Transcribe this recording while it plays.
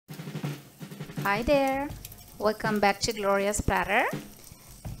Hi there, welcome back to Gloria's Platter.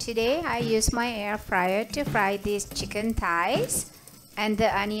 Today I use my air fryer to fry these chicken thighs and the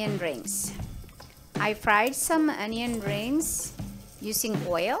onion rings. I fried some onion rings using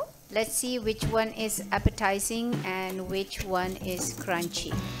oil. Let's see which one is appetizing and which one is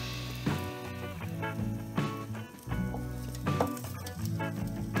crunchy.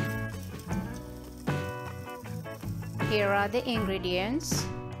 Here are the ingredients.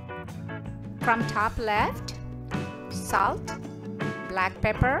 From top left, salt, black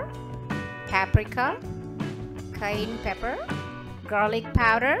pepper, paprika, cayenne pepper, garlic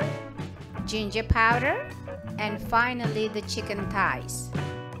powder, ginger powder, and finally the chicken thighs.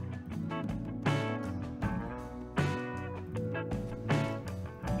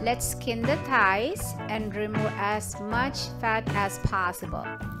 Let's skin the thighs and remove as much fat as possible.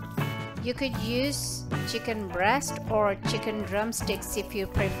 You could use chicken breast or chicken drumsticks if you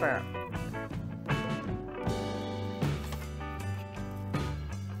prefer.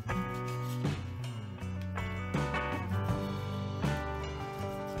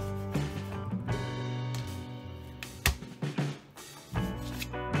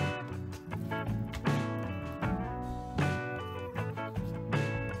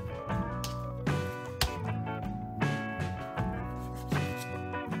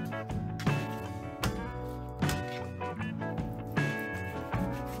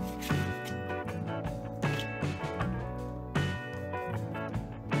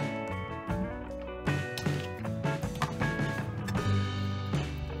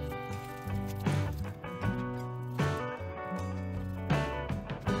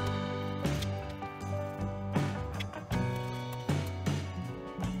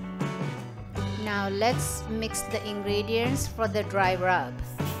 Now let's mix the ingredients for the dry rub.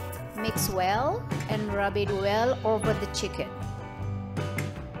 Mix well and rub it well over the chicken.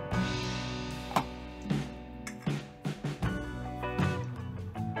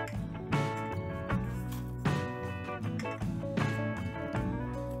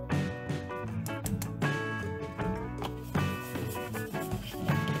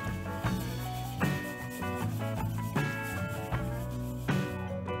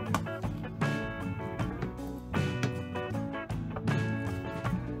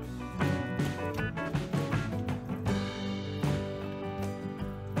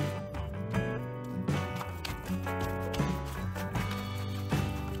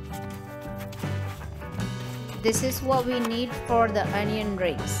 This is what we need for the onion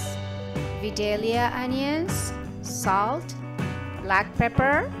rings: Vidalia onions, salt, black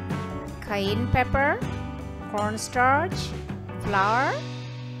pepper, cayenne pepper, cornstarch, flour,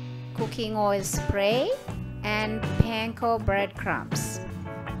 cooking oil spray, and panko breadcrumbs.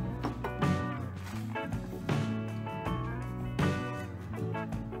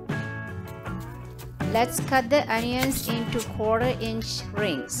 Let's cut the onions into 1/4-inch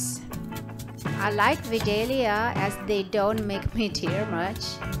rings. I like Vidalia as they don't make me tear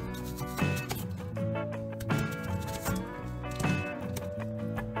much.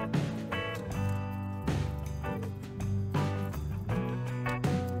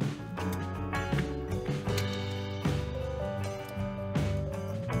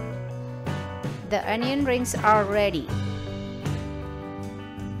 The onion rings are ready.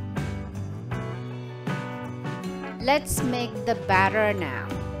 Let's make the batter now.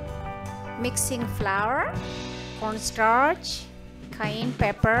 Mixing flour, cornstarch, cayenne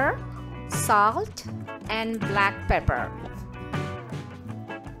pepper, salt, and black pepper.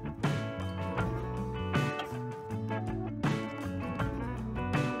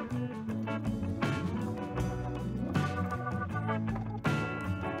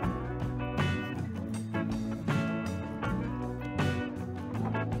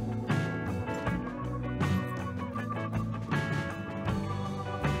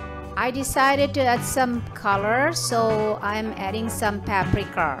 I decided to add some color, so I'm adding some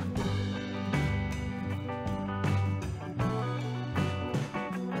paprika.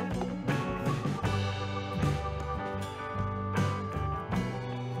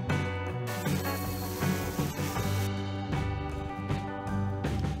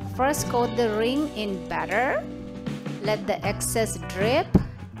 First coat the ring in batter, let the excess drip,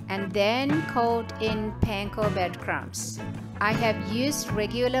 and then coat in panko breadcrumbs. I have used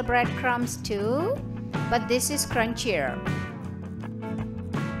regular breadcrumbs too, but this is crunchier.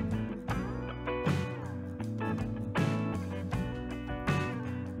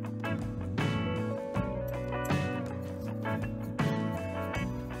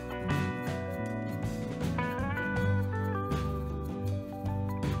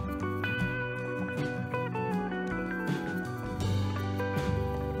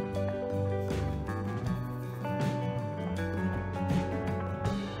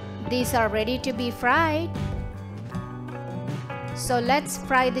 These are ready to be fried. So let's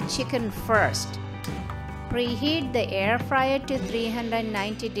fry the chicken first. Preheat the air fryer to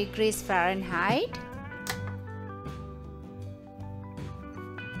 390 degrees Fahrenheit.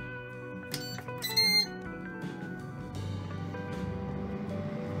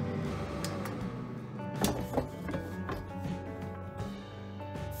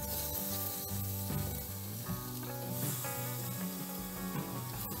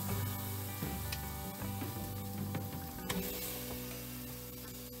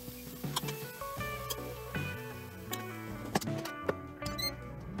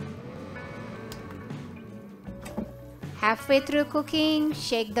 Halfway through cooking,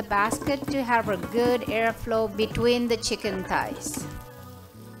 shake the basket to have a good airflow between the chicken thighs.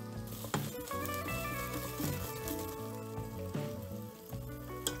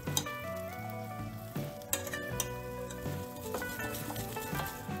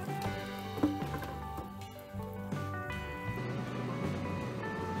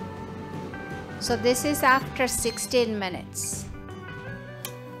 So this is after 16 minutes.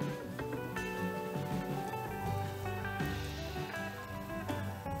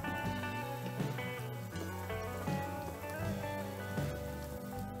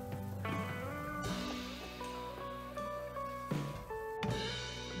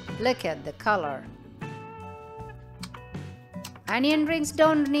 Look at the color. Onion rings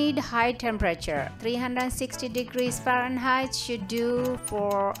don't need high temperature. 360 degrees Fahrenheit should do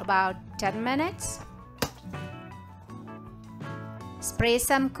for about 10 minutes. Spray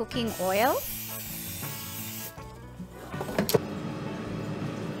some cooking oil.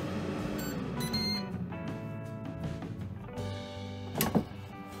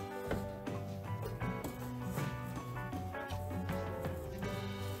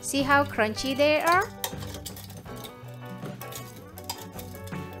 See how crunchy they are?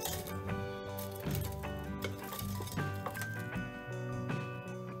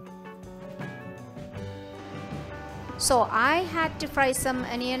 So I had to fry some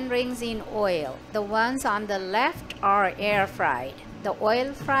onion rings in oil. The ones on the left are air fried. The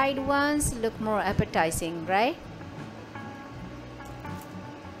oil fried ones look more appetizing, right?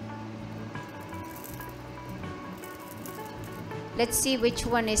 Let's see which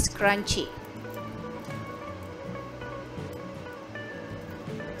one is crunchy.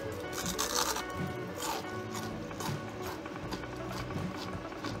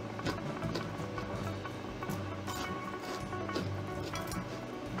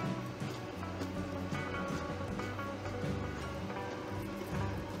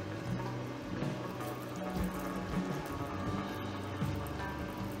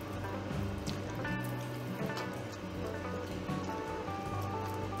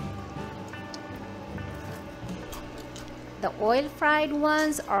 The oil fried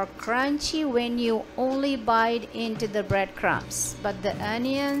ones are crunchy when you only bite into the breadcrumbs, but the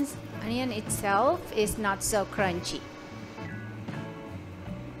onion itself is not so crunchy.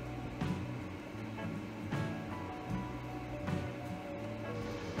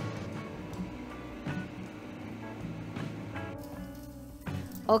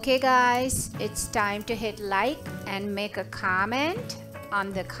 Okay guys, it's time to hit like and make a comment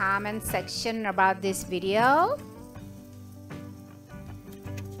on the comment section about this video.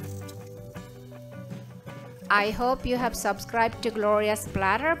 I hope you have subscribed to Gloria's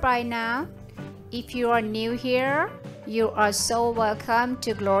Platter by now. If you are new here, you are so welcome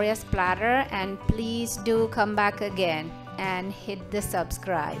to Gloria's Platter, and please do come back again and hit the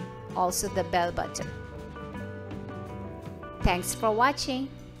subscribe, also the bell button. Thanks for watching.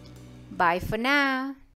 Bye for now.